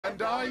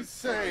And I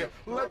say,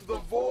 let the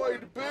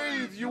void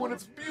bathe you in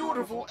its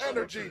beautiful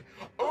energy.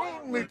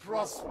 Only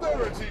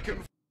prosperity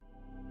can...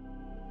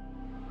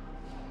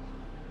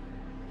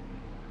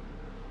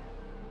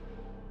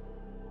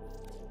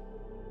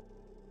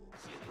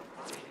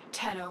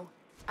 Tenno,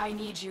 I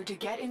need you to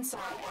get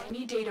inside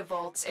enemy data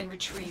vaults and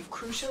retrieve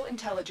crucial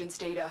intelligence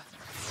data.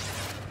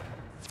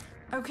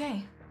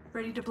 Okay,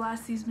 ready to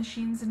blast these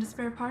machines into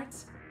spare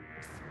parts?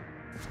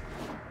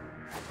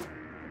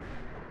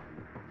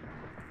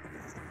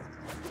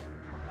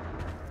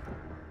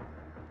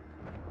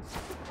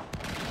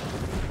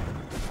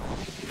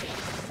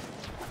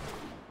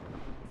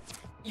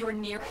 You're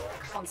near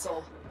the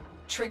console.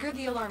 Trigger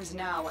the alarms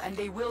now and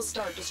they will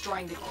start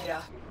destroying the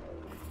data.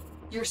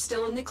 You're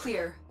still in the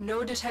clear.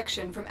 No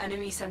detection from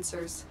enemy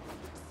sensors.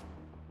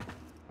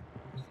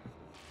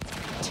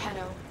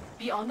 Tenno,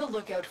 be on the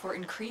lookout for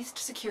increased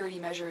security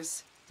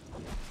measures.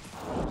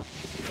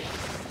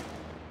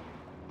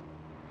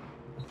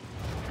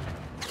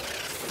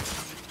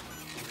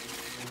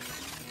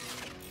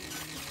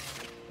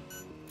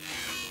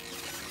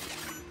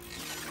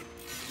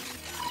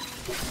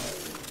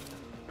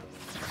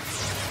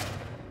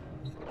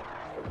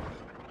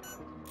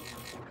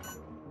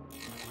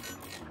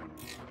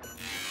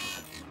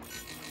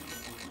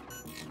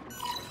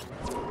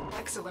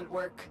 Excellent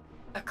work.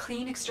 A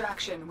clean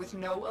extraction with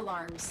no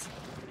alarms.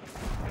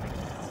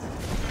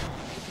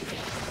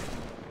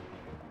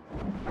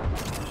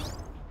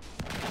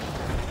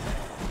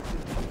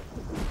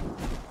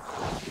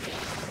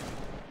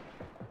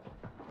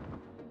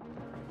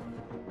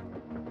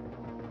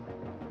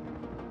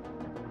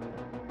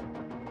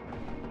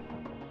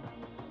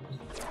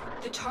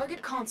 The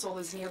target console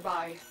is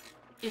nearby.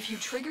 If you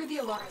trigger the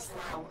alarms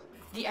now,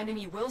 the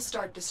enemy will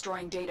start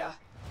destroying data.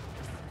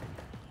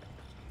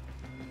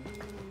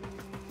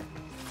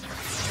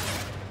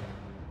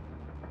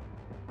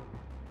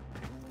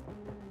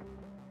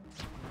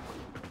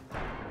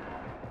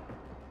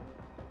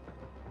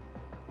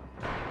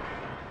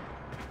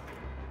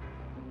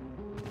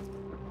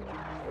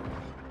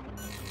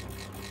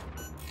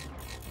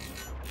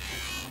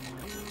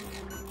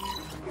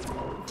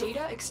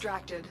 Data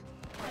extracted.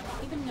 I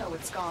don't even know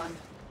it's gone.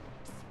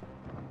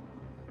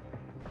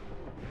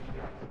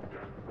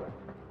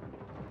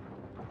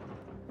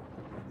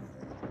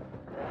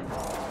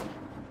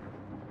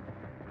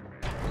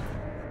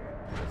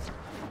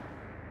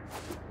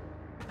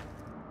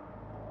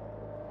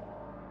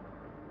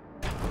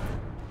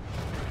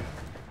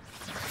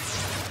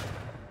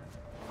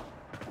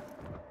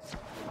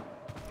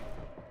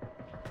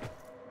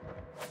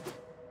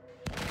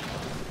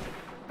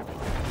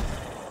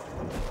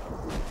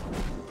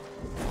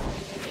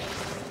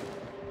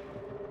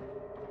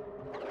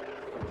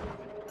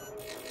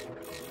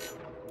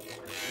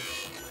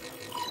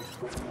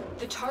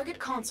 The target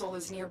console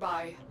is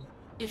nearby.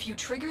 If you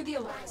trigger the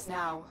alarms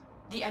now,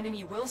 the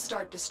enemy will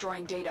start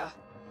destroying data.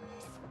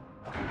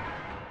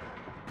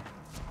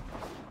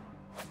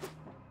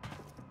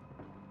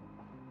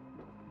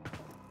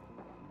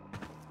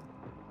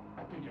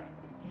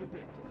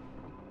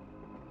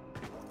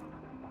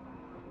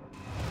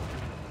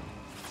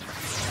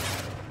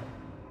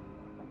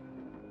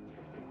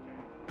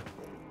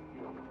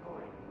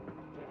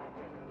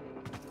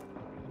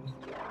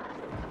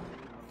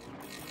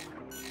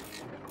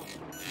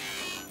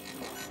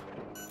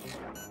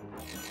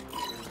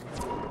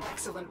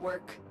 Excellent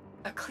work.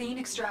 A clean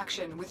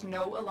extraction with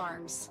no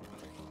alarms.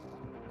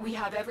 We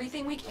have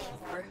everything we came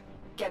for.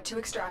 Get to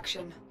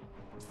extraction.